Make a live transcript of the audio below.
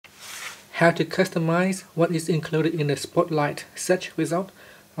how to customize what is included in the Spotlight search result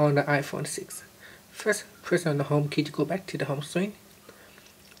on the iPhone 6. First, press on the home key to go back to the home screen.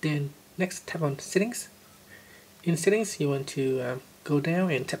 Then next, tap on Settings. In Settings, you want to go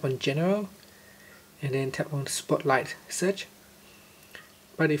down and tap on General, and then tap on Spotlight Search.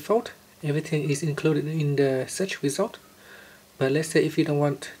 By default, everything is included in the search result, but let's say if you don't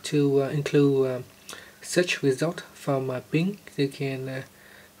want to include search result from Bing, you can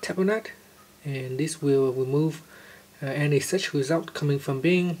tap on that, and this will remove any search result coming from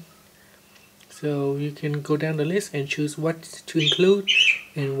Bing. So you can go down the list and choose what to include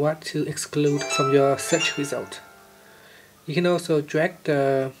and what to exclude from your search result. You can also drag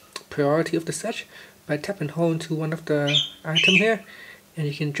the priority of the search by tapping and hold to one of the items here, and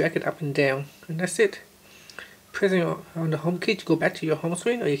you can drag it up and down, and that's it. Pressing on the home key to go back to your home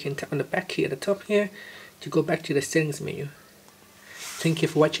screen, or you can tap on the back key at the top here to go back to the settings menu. Thank you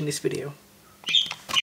for watching this video.